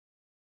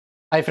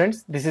Hi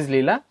friends, this is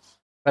Leela.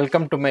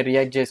 Welcome to my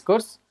ReactJS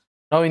course.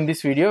 Now in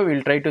this video, we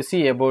will try to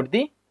see about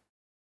the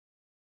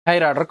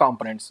higher order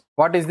components.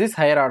 What is this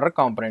higher order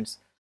components?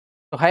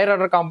 So higher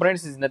order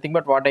components is nothing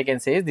but what I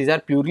can say is these are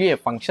purely a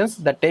functions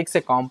that takes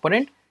a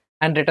component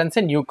and returns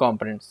a new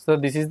component. So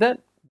this is the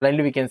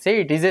blindly we can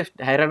say it is a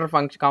higher order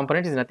function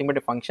component is nothing but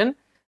a function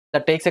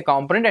that takes a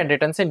component and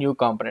returns a new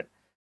component.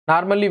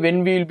 Normally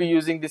when we will be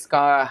using this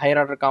higher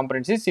order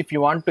components is if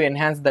you want to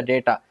enhance the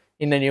data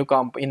in the new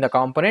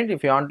component,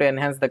 if you want to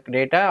enhance the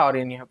data or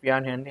if you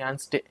want to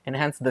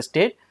enhance the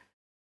state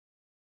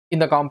in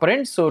the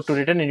component, so to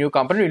return a new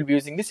component we will be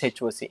using this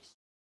HOC.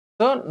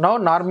 So now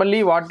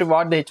normally what the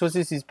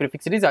HOCs is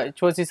prefixed is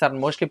HOCs are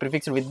mostly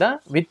prefixed with the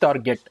with or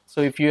get.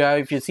 So if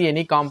you see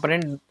any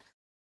component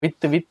with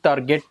or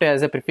get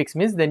as a prefix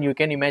means, then you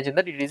can imagine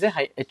that it is a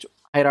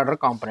higher order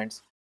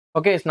components.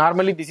 Okay, so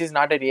normally this is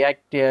not a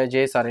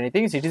ReactJS or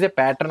anything. It is a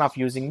pattern of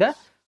using the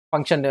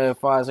function.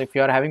 So if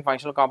you are having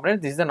functional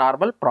components, this is a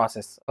normal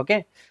process.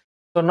 Okay,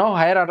 so now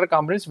higher order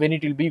components, when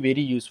it will be very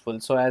useful.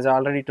 So as I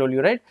already told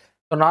you, right?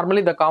 So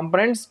normally the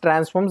components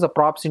transforms the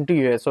props into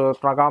UI. So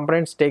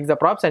components takes the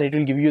props and it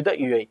will give you the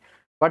UI.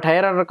 But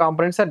higher order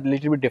components are a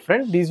little bit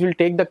different. This will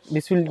take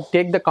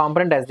the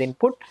component as the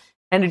input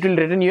and it will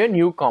return you a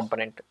new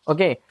component.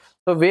 Okay,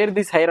 so where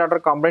this higher order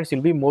components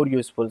will be more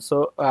useful.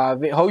 So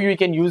how you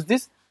can use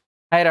this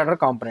higher order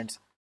components.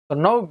 So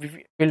now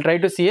we'll try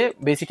to see a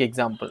basic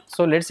example.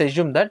 So let's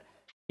assume that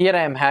here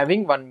I am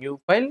having one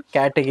new file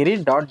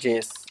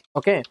category.js.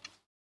 Okay,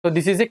 so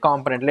this is a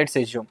component. Let's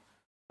assume.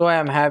 So I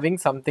am having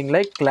something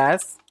like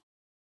class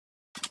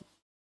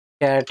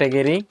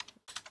category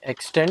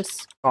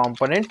extends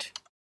component.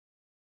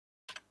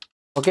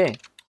 Okay,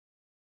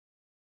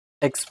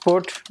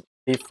 export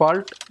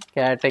default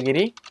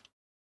category,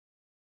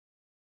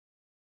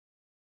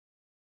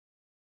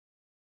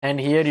 and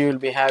here you will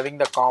be having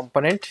the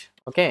component.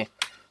 Okay,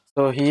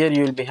 so here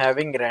you will be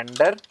having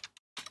render.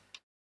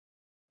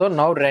 So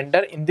now render,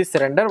 in this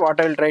render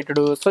what I will try to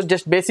do, so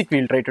just basic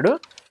we will try to do.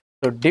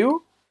 So div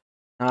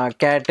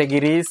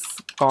categories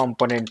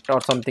component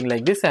or something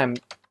like this I am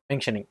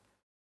mentioning.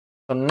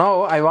 So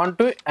now I want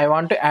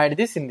to add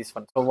this in this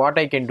one. So what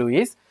I can do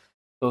is,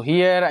 so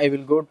here I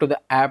will go to the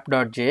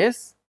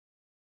app.js.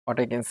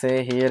 What I can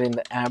say here in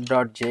the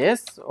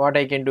app.js, what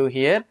I can do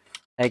here,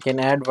 I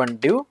can add one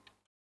div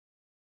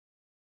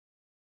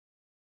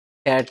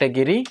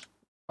category.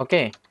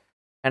 Okay,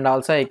 and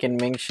also I can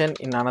mention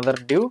in another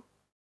div.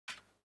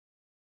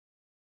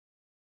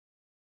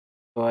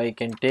 So I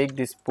can take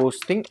this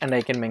posting and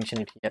I can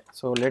mention it here.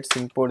 So let's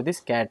import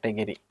this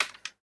category.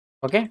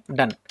 Okay,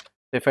 done.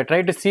 So if I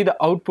try to see the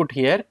output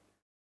here,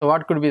 so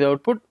what could be the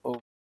output?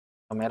 Oh,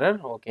 some error.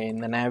 Okay, in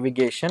the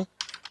navigation.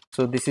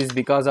 So this is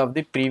because of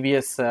the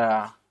previous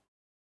error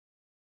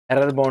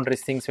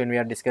boundaries things when we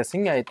are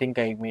discussing. I think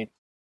I made.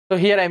 So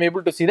here I am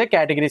able to see the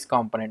categories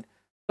component.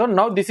 So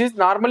now this is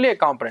normally a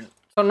component.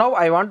 So now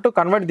I want to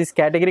convert this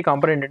category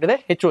component into the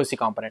HOC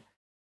component.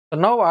 So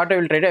now what I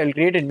will try to, I will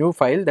create a new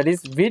file that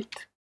is with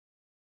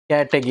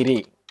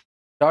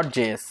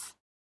category.js.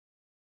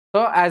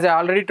 So as I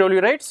already told you,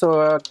 right?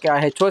 So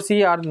HOC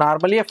are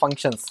normally a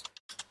functions.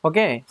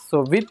 Okay,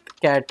 so with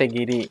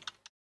category.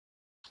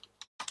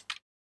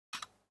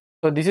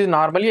 So this is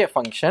normally a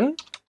function,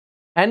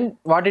 and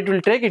what it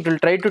will take, it will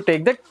try to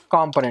take the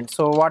component.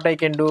 So what I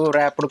can do,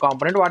 wrapped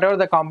component, whatever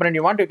the component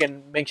you want, you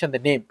can mention the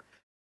name.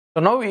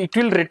 So now it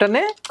will return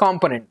a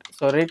component.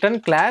 So return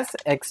class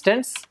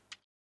extends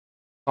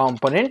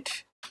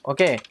component.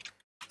 Okay,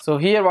 so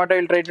here what I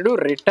will try to do,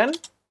 return,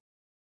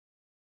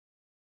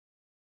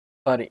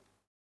 sorry,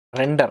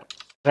 render,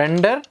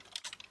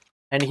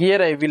 and here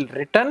I will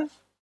return.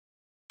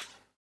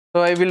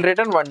 So I will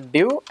return one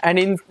div, and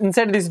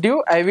inside this div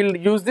I will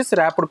use this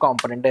wrapped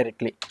component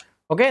directly.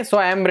 Okay, so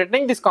I am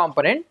returning this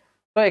component,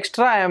 so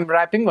extra I am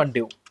wrapping one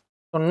div.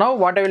 So now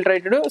what I will try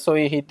to do, so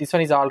this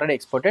one is already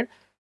exported,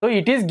 so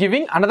it is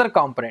giving another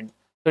component.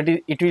 So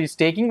it is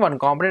taking one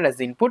component as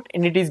the input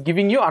and it is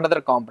giving you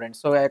another component.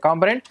 So a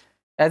component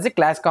as a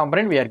class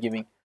component we are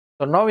giving.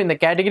 So now in the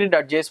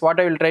category.js what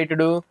I will try to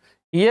do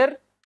here,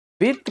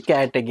 with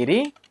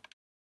category,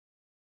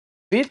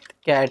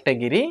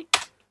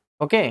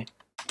 okay.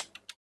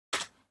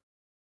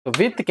 So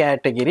with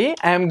category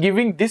I am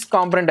giving this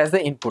component as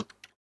the input.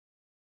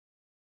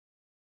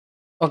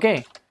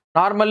 Okay,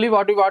 normally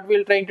what we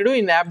will trying to do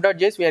in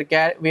app.js,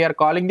 we are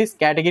calling this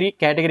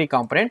category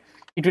component.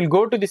 It will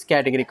go to this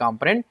category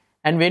component,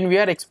 and when we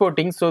are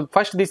exporting, so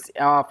first this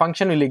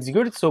function will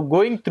execute. So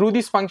going through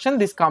this function,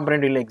 this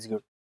component will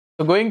execute.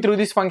 So going through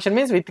this function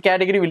means with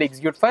category will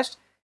execute first,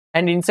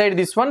 and inside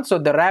this one, so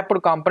the wrapped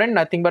component,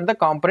 nothing but the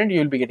component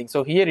you will be getting.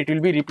 So here it will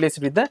be replaced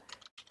with the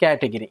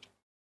category.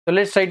 So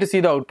let's try to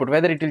see the output,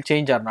 whether it will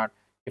change or not.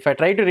 If I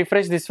try to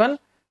refresh this one,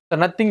 so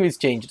nothing is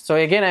changed. So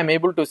again I am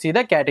able to see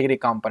the category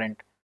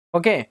component.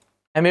 Okay,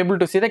 I am able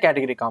to see the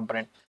category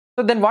component.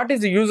 So then what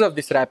is the use of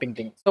this wrapping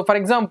thing? So for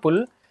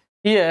example,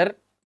 here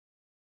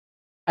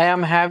I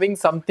am having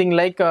something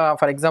like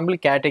for example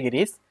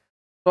categories.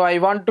 So I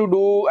want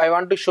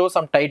to show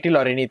some title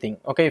or anything.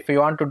 Okay, if you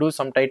want to do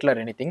some title or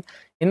anything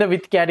in the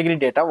with category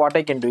data, what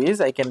I can do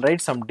is I can write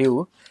some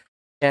div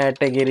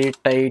category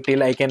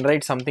title. I can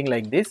write something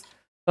like this.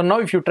 So now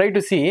if you try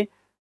to see,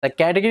 the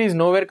category is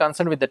nowhere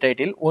concerned with the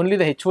title, only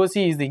the HOC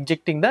is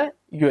injecting the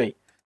UI.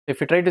 So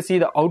if you try to see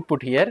the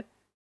output here,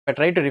 if I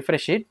try to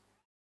refresh it,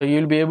 so you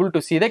will be able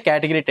to see the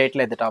category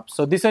title at the top.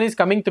 So this one is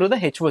coming through the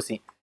HOC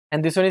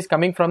and this one is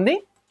coming from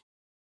the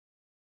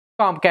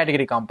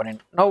category component.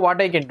 Now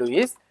what I can do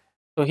is,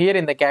 so here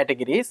in the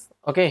categories,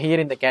 okay, here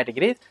in the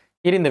categories,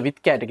 here in the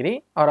with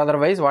category, or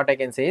otherwise what I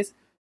can say is,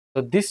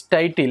 so this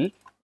title,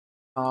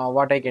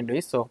 what I can do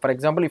is, so for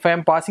example, if I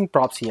am passing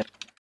props here,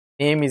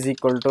 name is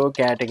equal to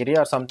category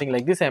or something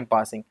like this I am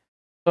passing.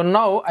 So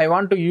now I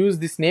want to use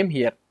this name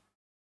here,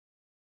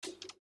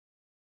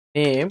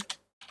 name.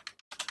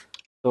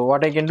 So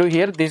what I can do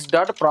here, this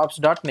dot props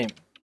dot name.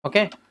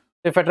 Okay,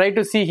 so if I try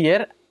to see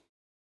here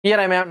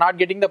I am not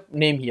getting the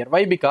name here.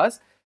 Why? Because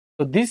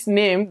so this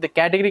name, the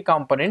category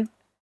component,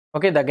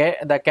 okay,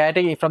 the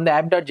category from the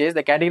app.js,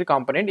 the category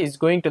component is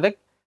going to the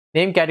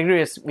name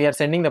category. We are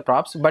sending the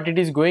props, but it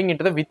is going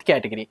into the with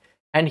category.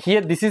 And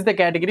here this is the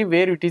category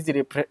where it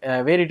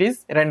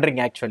is rendering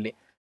actually.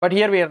 But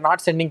here we are not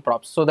sending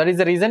props, so that is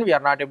the reason we are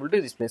not able to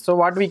display. So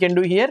what we can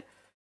do here,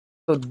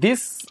 so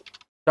this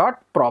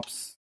dot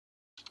props.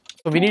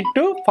 So we need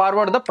to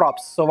forward the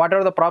props. So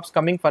whatever the props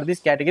coming for this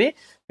category,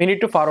 we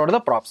need to forward the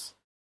props.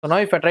 So now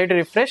if I try to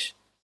refresh,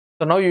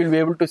 so now you will be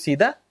able to see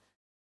the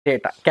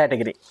data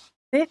category.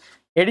 See,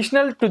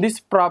 additional to this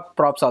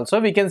props also,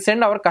 we can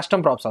send our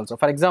custom props also.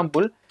 For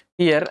example,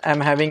 here I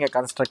am having a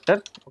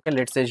constructor. Okay,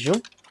 let's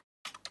assume.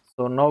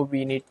 So now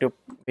we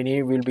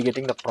will be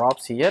getting the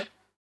props here.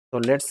 So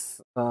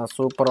let's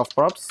super of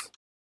props.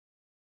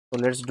 So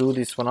let's do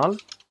this one all.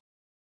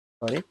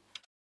 Sorry,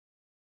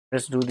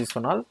 let's do this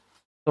one all.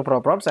 Super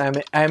of props. I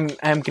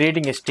am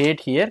creating a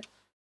state here.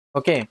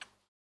 Okay.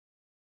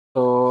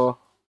 So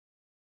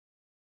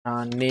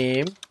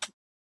name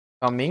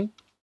coming,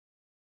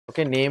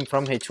 okay, name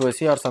from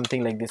HOC or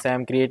something like this. I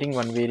am creating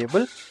one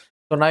variable.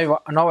 So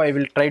now I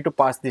will try to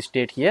pass this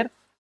state here.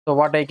 So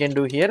what I can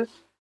do here,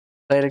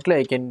 directly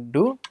I can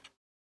do,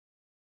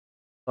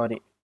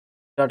 sorry,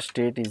 dot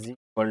state is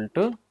equal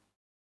to,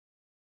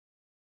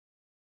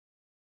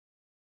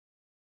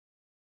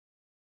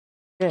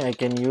 okay, I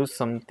can use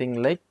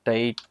something like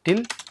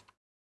title.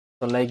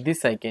 So like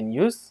this I can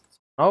use.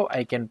 Now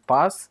I can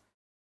pass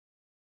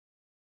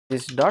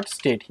this dot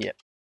state here.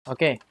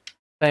 Okay,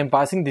 so I am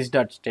passing this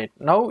dot state.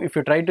 Now if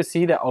you try to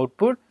see the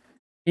output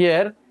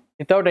here,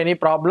 without any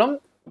problem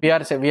we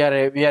are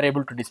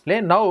able to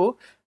display. Now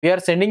we are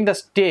sending the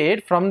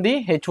state from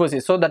the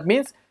HOC. So that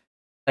means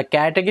the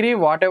category,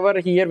 whatever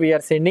here we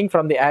are sending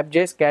from the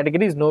app.js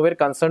category, is nowhere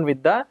concerned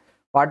with the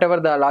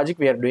whatever the logic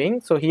we are doing.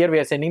 So here we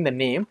are sending the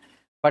name,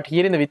 but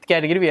here in the with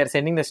category we are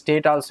sending the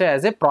state also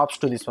as a props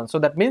to this one. So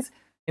that means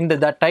in the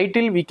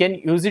title we can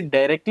use it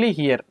directly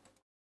here.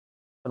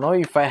 So now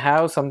if I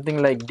have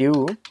something like div,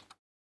 okay,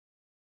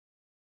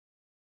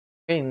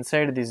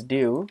 inside this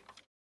div,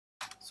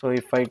 so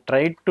if I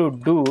try to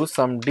do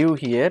some div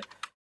here,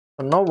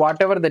 so now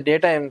whatever the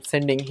data I am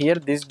sending here,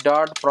 this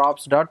dot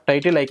props dot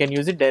title, I can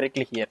use it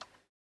directly here.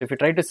 So if you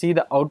try to see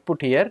the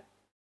output here,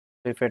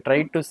 so if I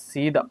try to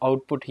see the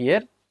output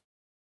here,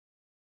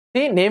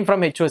 see name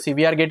from HOC,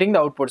 we are getting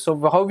the output. So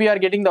how we are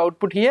getting the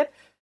output here?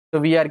 So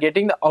we are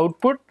getting the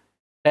output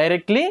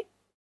directly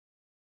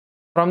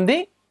from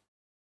the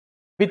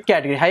with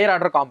category higher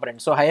order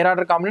component. So higher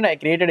order component, I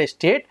created a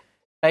state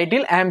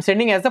title, I am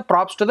sending as the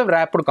props to the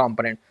wrapped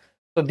component.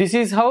 So this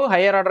is how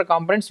higher order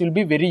components will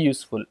be very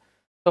useful.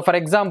 So for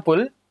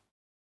example,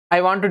 I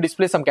want to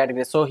display some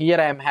categories. So here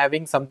I am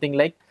having something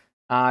like,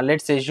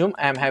 let's assume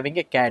I am having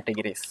a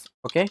categories.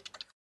 Okay,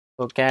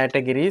 so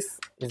categories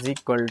is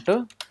equal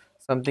to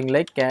something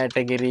like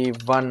category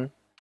 1.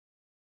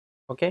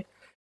 Okay,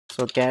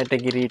 so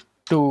category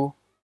 2.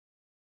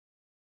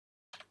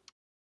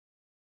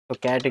 So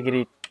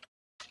category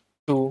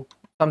 2,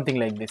 something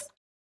like this.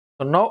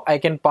 So now I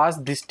can pass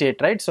this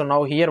state, right? So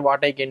now here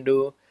what I can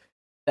do,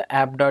 the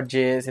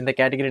app.js in the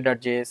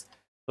category.js.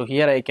 So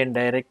here I can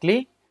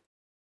directly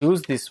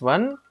use this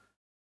one,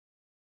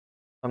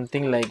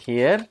 something like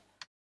here.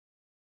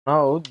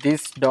 Now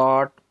this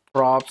dot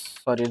props,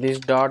 sorry, this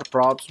dot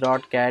props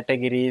dot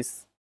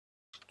categories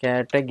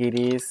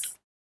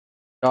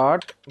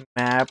dot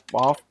map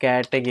of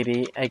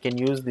category. I can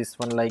use this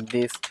one like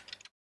this,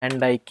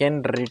 and I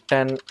can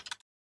return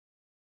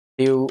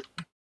div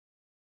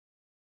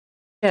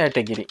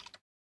category.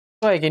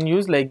 So I can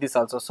use like this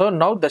also. So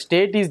now the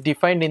state is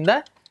defined in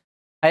the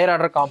higher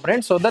order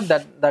component, so that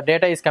the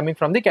data is coming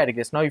from the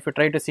categories. Now if you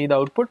try to see the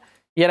output,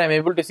 here I am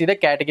able to see the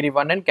category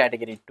 1 and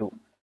category 2.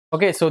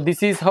 Okay, so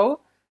this is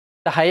how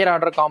the higher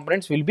order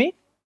components will be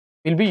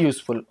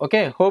useful.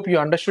 Okay, hope you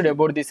understood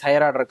about these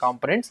higher order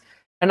components.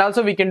 And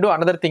also we can do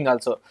another thing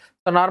also.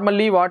 So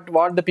normally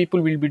what the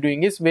people will be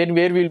doing is, where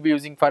we will be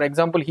using, for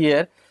example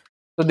here,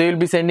 So they will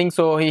be sending.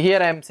 So here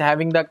I am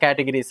having the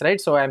categories,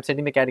 right? So I am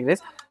setting the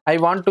categories. I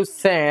want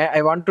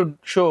to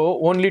show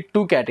only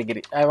two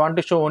categories. I want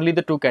to show only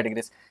the two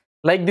categories.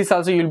 Like this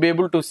also you will be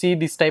able to see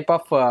this type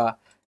of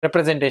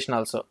representation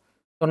also.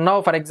 So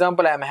now for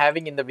example I am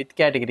having in the with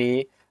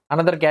category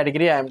another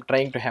category I am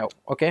trying to have.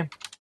 Okay.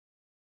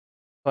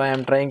 So I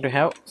am trying to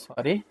have,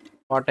 sorry,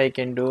 what I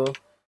can do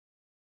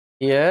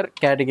here,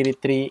 category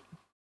 3,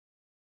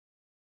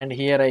 and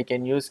here I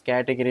can use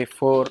category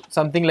 4,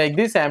 something like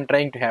this I am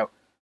trying to have.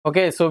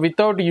 Okay, so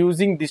without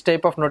using this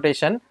type of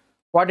notation,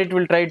 what it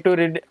will try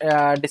to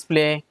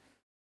display.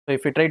 So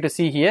if you try to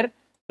see here,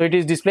 so it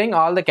is displaying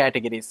all the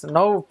categories.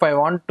 Now if I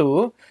want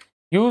to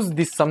use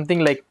this something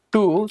like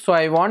 2, so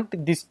I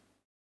want this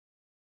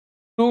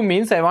 2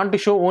 means I want to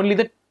show only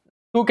the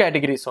 2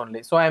 categories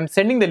only. So I am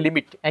sending the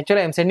limit.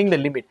 Actually I am sending the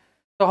limit.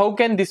 So how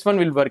can this one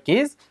will work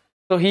is,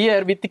 so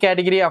here with the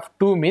category of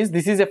 2 means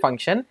this is a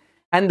function,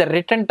 and the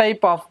return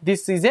type of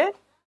this is a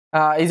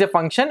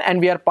function,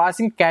 and we are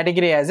passing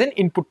category as an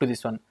input to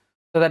this one.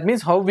 So that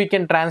means how we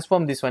can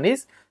transform this one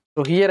is,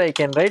 so here I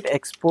can write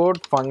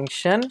export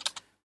function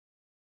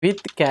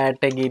with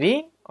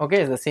category.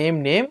 Okay, it's the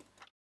same name.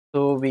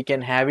 So we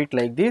can have it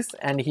like this,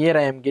 and here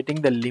I am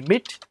getting the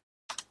limit.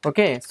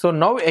 Okay, so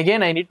now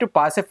again I need to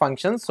pass a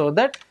function, so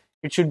that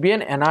it should be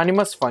an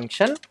anonymous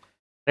function,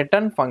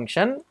 return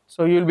function.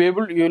 So you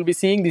will be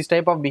seeing this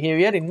type of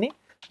behavior in the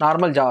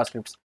normal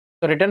JavaScripts.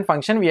 So return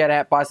function, we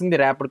are passing the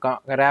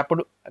wrapped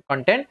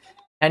content,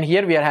 and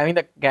here we are having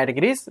the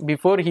categories.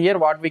 Before here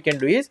what we can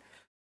do is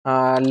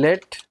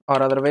let,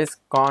 or otherwise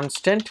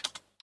constant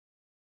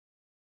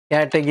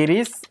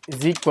categories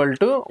is equal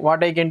to,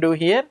 what I can do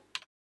here,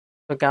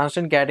 so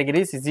constant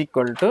categories is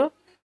equal to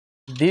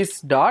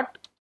this dot,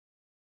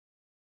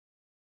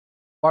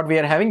 what we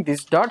are having,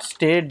 this dot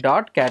state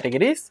dot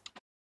categories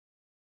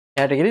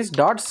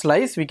dot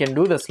slice. We can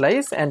do the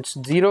slice, and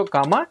 0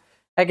 comma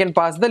I can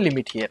pass the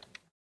limit here.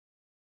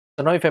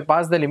 So now if I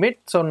pass the limit,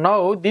 so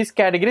now these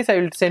categories I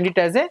will send it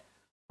as a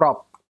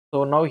prop.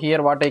 So now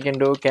here what I can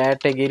do,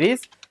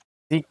 categories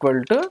is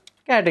equal to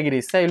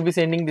categories. I will be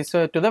sending this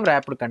to the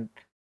wrapped content.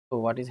 So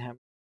what is happening,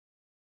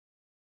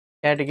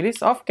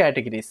 categories of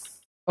categories.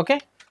 Okay.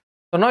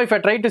 So now if I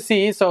try to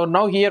see, so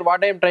now here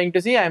what I am trying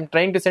to see, I am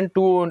trying to send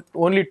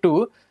only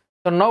two.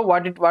 So now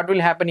what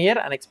will happen here,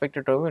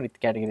 unexpected token with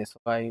categories. So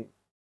I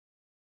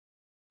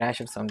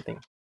crashed something.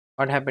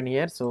 What happened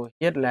here? So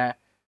here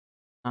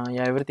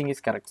yeah, everything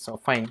is correct. So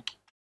fine.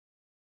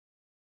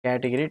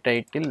 Category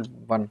title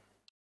 1.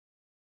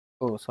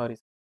 Oh sorry.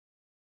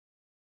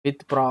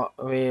 With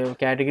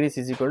categories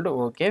is equal to,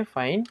 okay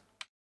fine.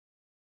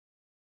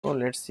 So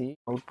let's see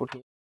output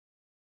here.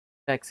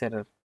 Tax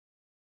error.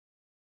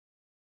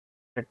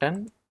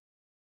 Return.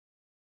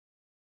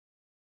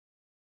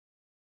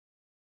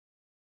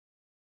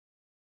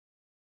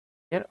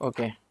 Here,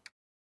 okay,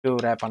 to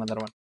wrap another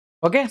one.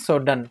 Okay, so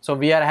done. So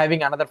we are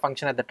having another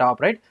function at the top,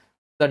 right?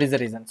 That is the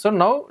reason. So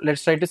now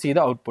let's try to see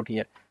the output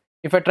here.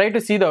 If I try to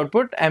see the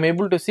output, I am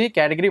able to see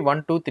category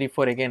 1 2 3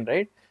 4 again,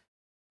 right?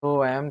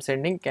 So I am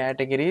sending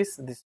categories,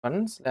 this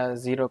one's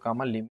 0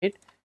 comma limit.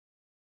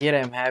 Here I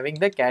am having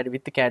the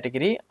with the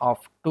category of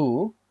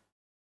 2.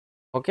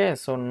 Okay,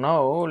 so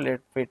now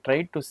let me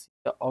try to see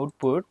the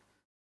output.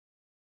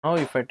 Now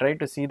if I try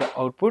to see the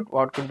output,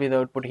 what could be the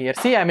output here?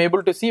 See, I am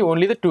able to see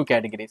only the 2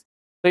 categories.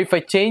 So if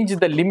I change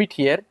the limit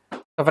here,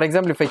 so for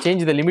example, if I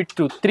change the limit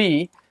to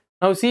 3,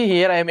 now see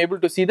here I am able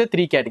to see the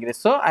 3 categories.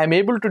 So I am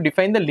able to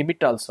define the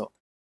limit also.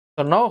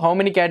 So now how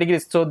many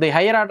categories? So the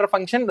higher order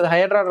function, the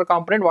higher order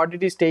component, what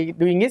it is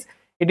doing is,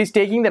 it is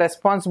taking the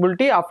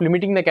responsibility of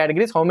limiting the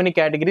categories, how many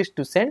categories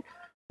to send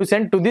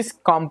to this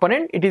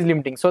component, it is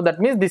limiting. So that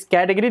means this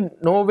category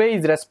no way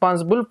is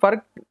responsible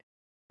for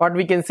what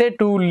we can say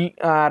to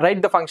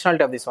write the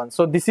functionality of this one.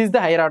 So this is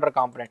the higher order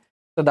component.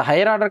 So the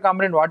higher order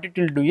component, what it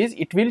will do is,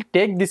 it will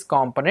take this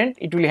component,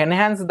 it will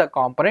enhance the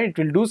component, it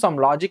will do some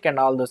logic and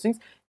all those things.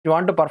 If you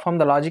want to perform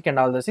the logic and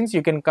all those things,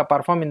 you can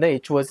perform in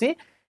the HOC,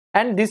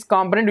 and this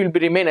component will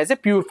remain as a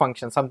pure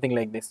function, something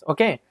like this.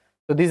 Okay,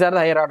 so these are the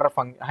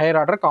higher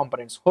order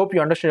components. Hope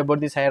you understood about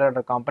this higher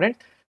order component.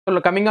 So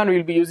coming on, we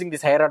will be using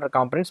these higher order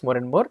components more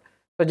and more.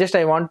 So just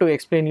I want to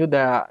explain you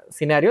the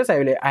scenarios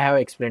I have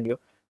explained you.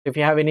 If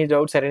you have any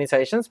doubts or any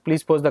suggestions,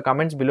 please post the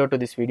comments below to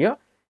this video.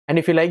 And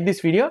if you like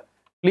this video,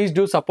 please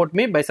do support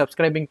me by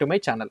subscribing to my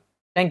channel.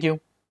 Thank you.